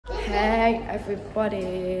Hey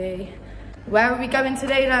everybody, where are we going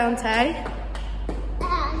today, Diontè?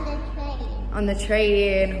 On the train. On the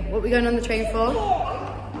train. What are we going on the train for?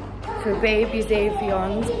 For baby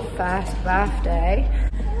Xavion's first birthday.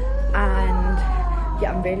 And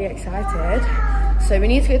yeah, I'm really excited. So we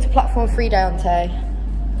need to go to platform 3, Diontè.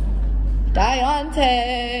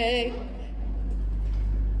 Diontè!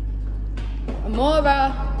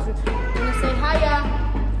 Amora! You wanna say hiya?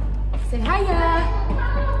 Say hiya!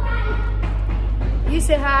 You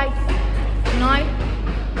say hi. No?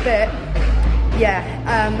 But yeah,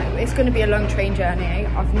 it's going to be a long train journey.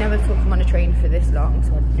 I've never took them on a train for this long,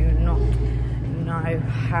 so I do not know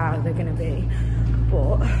how they're going to be.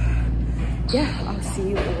 But yeah, I'll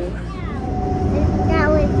see you all. That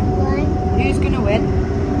was fun. Who's going to win?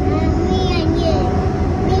 Me and you.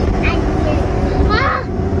 Me and you. Ah!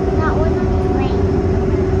 That was on the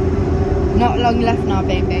train. Not long left now,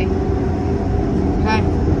 baby. Okay.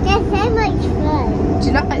 That's so much fun. Do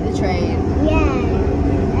you like the train?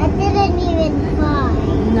 Yeah. I didn't even cry.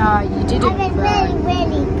 No, you didn't I've been cry. really,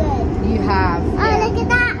 really good. You have. Oh, Yeah. look at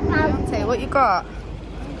that. Diontè, what you got?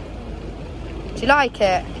 Do you like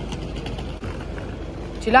it?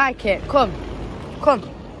 Do you like it? Come. Come.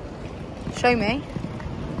 Show me.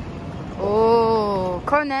 Oh,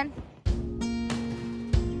 come on then.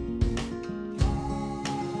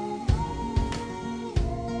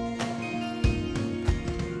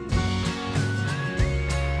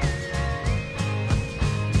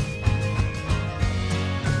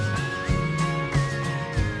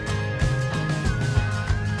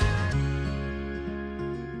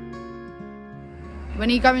 When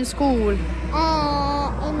are you going to school? In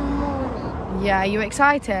the morning. Yeah, are you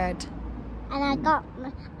excited? And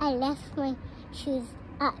I left my shoes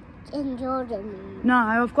in Jordan. No,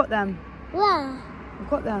 I've got them. Where? I've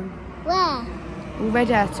got them. Where? All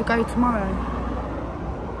ready to go tomorrow.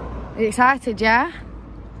 Are you excited, yeah?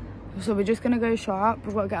 So we're just going to go shop.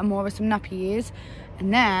 We've got to get more of some nappies.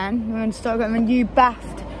 And then we're going to start getting you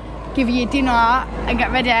bathed, give you dinner and get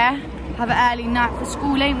ready. Have an early night for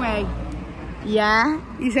school, ain't we? Yeah?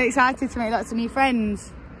 You're so excited to make lots of new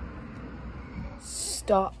friends.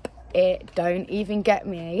 Stop it. Don't even get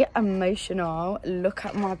me emotional. Look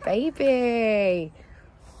at my baby.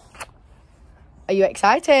 Are you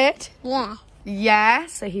excited? Yeah. Yeah.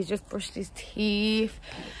 So he's just brushed his teeth.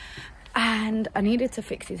 And I needed to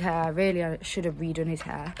fix his hair. Really, I should have redone his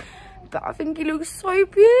hair. But I think he looks so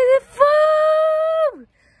beautiful.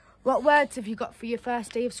 What words have you got for your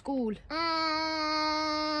first day of school?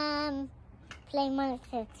 Play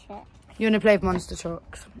monster truck. You want to play with monster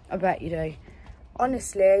trucks? I bet you do.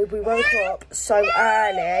 Honestly, we woke up so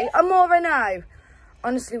early. Amora, no.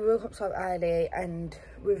 Honestly, we woke up so early and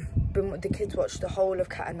we've been with the kids, watched the whole of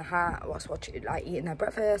Cat in the Hat, whilst watching, like, eating their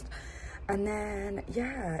breakfast. And then,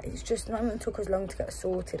 yeah, it's just not even took us long to get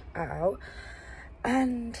sorted out.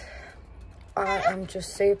 And I am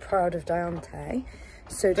just so proud of Diontè.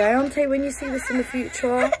 So, Diontè, when you see this in the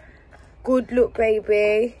future, good luck,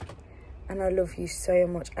 baby. And I love you so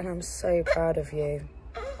much and I'm so proud of you.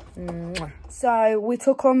 Mwah. So we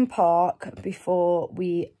took on Park before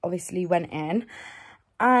we obviously went in.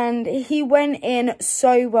 And he went in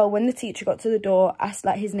so well. When the teacher got to the door, asked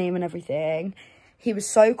like his name and everything. He was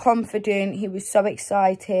so confident. He was so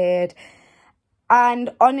excited.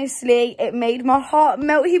 And honestly, it made my heart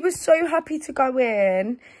melt. He was so happy to go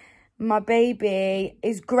in. My baby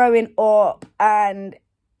is growing up and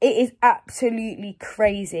it is absolutely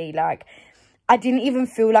crazy. Like, I didn't even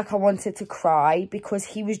feel like I wanted to cry because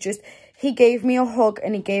he was just, he gave me a hug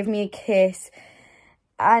and he gave me a kiss.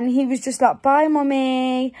 And he was just like, bye,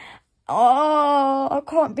 mommy. Oh, I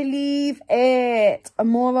can't believe it.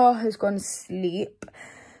 Amora has gone to sleep.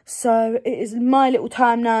 So it is my little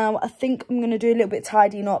time now. I think I'm going to do a little bit of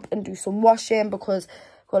tidying up and do some washing because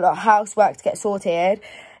I've got a lot of housework to get sorted.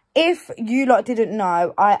 If you lot didn't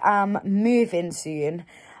know, I am moving soon.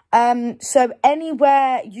 So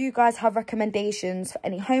anywhere you guys have recommendations for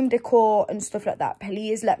any home decor and stuff like that,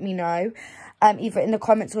 please let me know. Either in the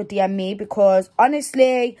comments or DM me because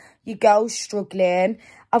honestly, your girl's struggling.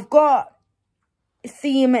 I've got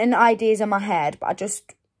theme and ideas in my head, but I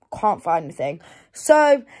just can't find anything.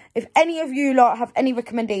 So if any of you lot have any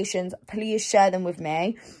recommendations, please share them with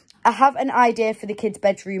me. I have an idea for the kids'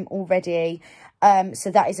 bedroom already.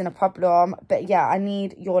 So that isn't a problem. But yeah, I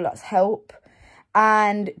need your lot's help.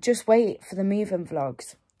 And just wait for the moving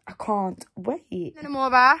vlogs. I can't wait.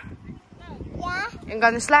 Amora? Yeah? You go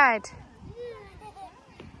on the slide?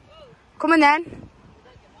 Come on then.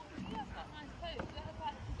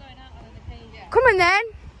 Come on then.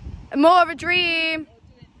 Amora, dream.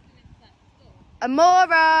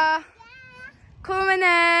 Amora. Come on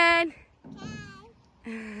then.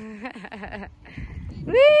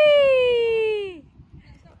 Whee!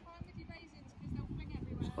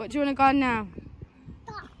 What do you want to go on now?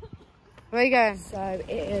 Where are you going? So it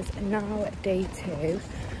is now day 2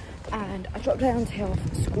 and I dropped Diontè off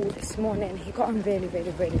at school this morning. He got on really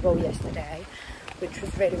well yesterday, which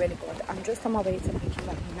was really good. I'm just on my way to pick him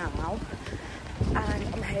up now and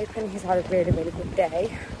I'm hoping he's had a really good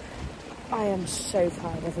day. I am so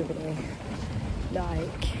tired, everybody.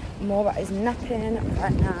 Like, Mora is napping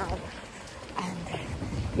right now and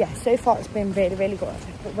yeah, so far it's been really good.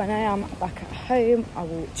 But when I am back at home, I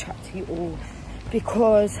will chat to you all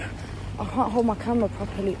because I can't hold my camera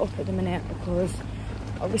properly up at the minute because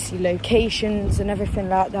obviously locations and everything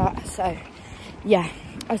like that. So yeah,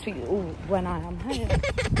 I'll speak to you all when I am home.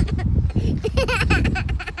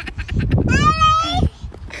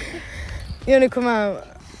 You wanna come out?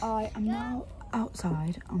 I am now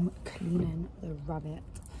outside. I'm cleaning the rabbit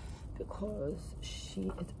because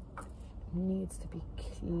she needs to be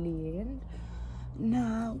cleaned.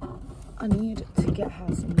 Now I need to get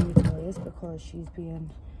her some new toys because she's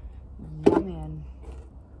being yummy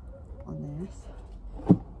on this,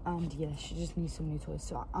 and yeah, she just needs some new toys.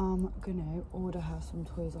 So I'm gonna order her some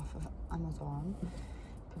toys off of Amazon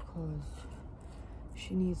because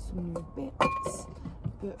she needs some new bits.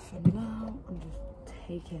 But for now, I'm just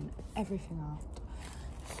taking everything out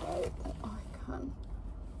so that I can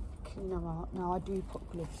clean her out. Now I do put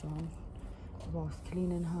gloves on whilst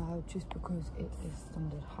cleaning her just because it is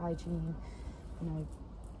standard hygiene, you know,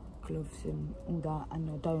 gloves and all that, and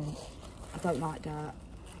I don't like that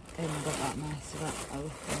and I got that mess, so that's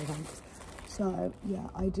thanks. So yeah,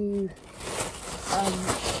 I do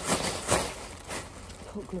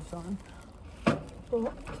put gloves on,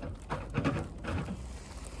 but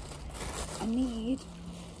I need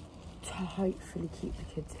to hopefully keep the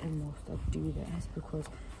kids in whilst I do this because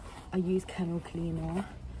I use kennel cleaner.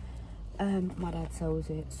 My dad sells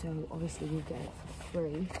it, so obviously we get it for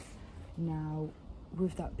free. Now,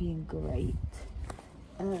 with that being great,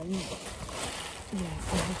 yeah, I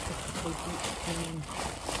have to quickly deep clean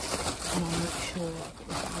and I'll make sure that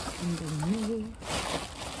it's underneath,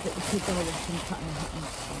 that the kids are watching Cutting Hat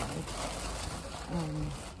inside.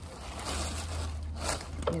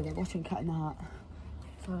 Yeah, they're watching Cutting the Hat,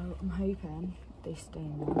 so I'm hoping they stay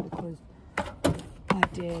in there because I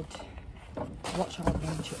did watch our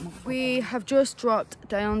adventure. We have just dropped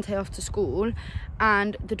Diontè off to school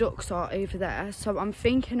and the ducks are over there, so I'm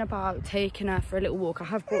thinking about taking her for a little walk. I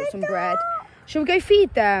have brought some bread. Shall we go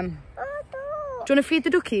feed them? Do you want to feed the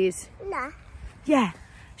duckies? No. Yeah.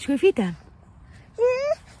 Shall we feed them?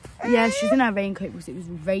 Yeah, she's in her raincoat because it was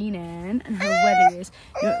raining and her welly is...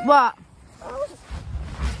 What? Come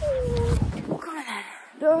on then.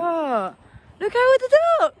 Look how are the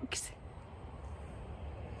ducks.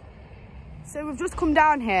 So we've just come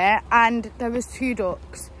down here and there was 2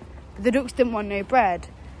 ducks, but the ducks didn't want no bread.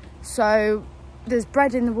 So there's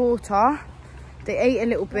bread in the water. They ate a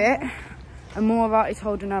little bit and Mora is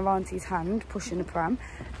holding her auntie's hand, pushing the pram.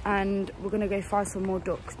 And we're gonna go find some more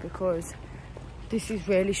ducks because this is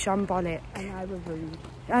really shambolic. And I was rude.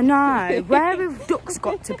 I know, where have ducks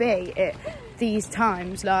got to be at these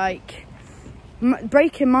times? Like,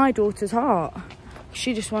 breaking my daughter's heart.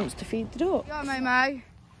 She just wants to feed the ducks. Go on, Momo.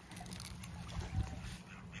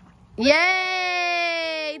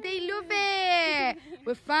 Yay! They love it!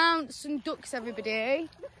 We've found some ducks, everybody.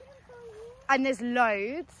 And there's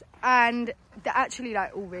loads. And they're actually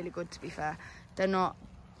like all really good, to be fair. They're not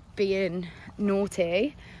being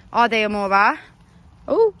naughty. Are they, Amora?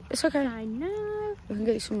 Oh, it's okay. I know. We can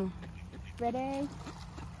get you some more. Ready?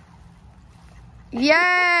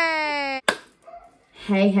 Yay!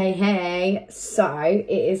 Hey. So, it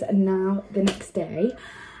is now the next day.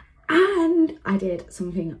 And I did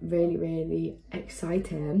something really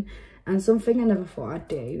exciting and something I never thought I'd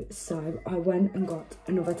do. So I went and got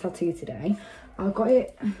another tattoo today. I got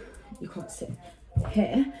it, you can't see,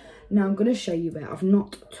 here. Now I'm going to show you it. I've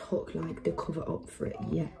not took like the cover up for it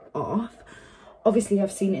yet off. Obviously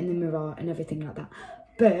I've seen it in the mirror and everything like that.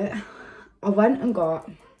 But I went and got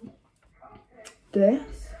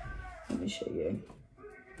this. Let me show you.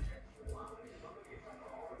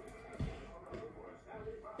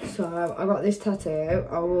 So I got this tattoo.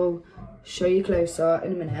 I will show you closer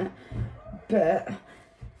in a minute. But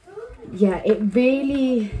yeah, it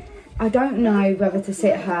really, I don't know whether to say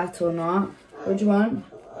it hurt or not. What do you want?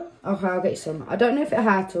 Okay, I'll get you some. I don't know if it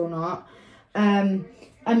hurt or not.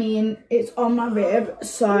 I mean, it's on my rib,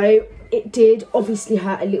 so it did obviously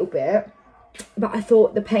hurt a little bit. But I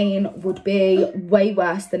thought the pain would be way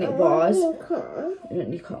worse than it was.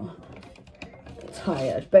 Nicole.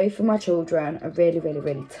 Tired. Both of my children are really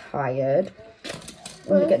tired. I'm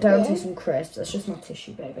going to get down to some crisps. That's just my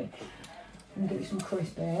tissue, baby. I'm going to get you some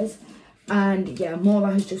crisp bears. And yeah,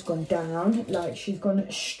 Mora has just gone down. Like, she's gone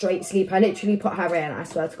straight sleep. I literally put her in, I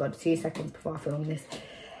swear to God, 2 seconds before I film this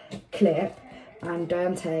clip. And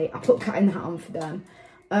Dionte, I put Cat in the Hat on for them.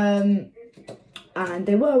 And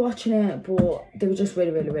they were watching it, but they were just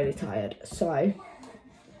really, really, really tired. So,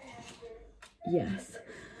 yes.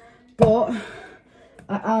 But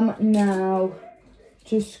I am now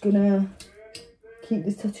just gonna keep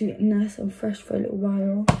this tattoo nice and fresh for a little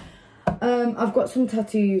while. I've got some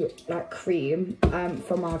tattoo like cream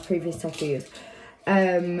from our previous tattoos.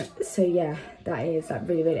 So yeah, that is like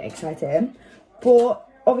really, really exciting. But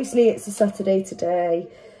obviously it's a Saturday today,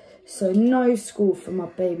 so no school for my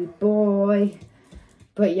baby boy.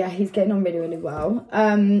 But yeah, he's getting on really, really well.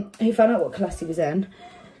 He found out what class he was in,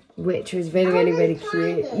 which was really, really, really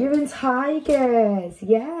cute. You're in Tigers,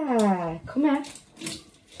 yeah. Come here.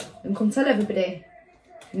 And come tell everybody.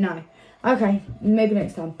 No. Okay, maybe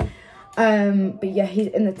next time. But yeah, he's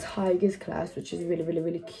in the Tigers class, which is really, really,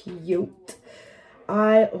 really cute.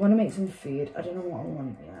 I want to make some food. I don't know what I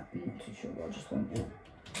want yet. I'm not too sure what I just want yet.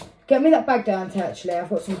 Get me that bag, Dante, actually. I've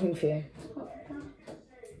got something for you.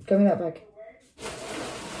 Get me that bag.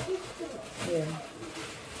 Yeah.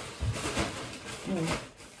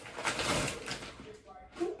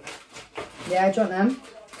 Yeah, do you want them?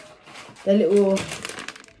 They're little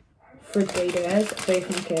fridge readers. Both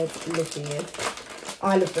my kids love these.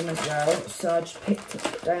 I love them as well. So I just picked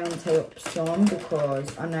Dionte up some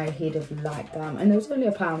because I know he'd have liked them. And there was only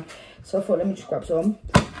 £1. So I thought, let me just grab some.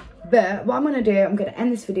 But what I'm going to do, I'm going to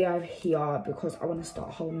end this video here because I want to start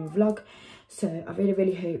a whole new vlog. So I really,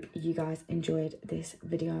 really hope you guys enjoyed this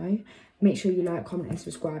video. Make sure you like, comment and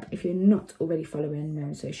subscribe if you're not already following me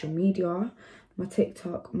on social media. My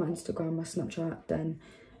TikTok, my Instagram, my Snapchat. Then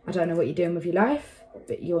I don't know what you're doing with your life,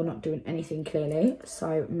 but you're not doing anything clearly.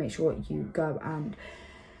 So make sure you go and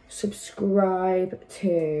subscribe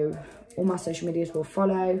to all my social medias. Will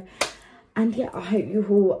follow. And yeah, I hope you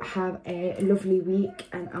all have a lovely week,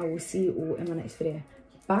 and I will see you all in my next video.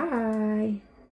 Bye.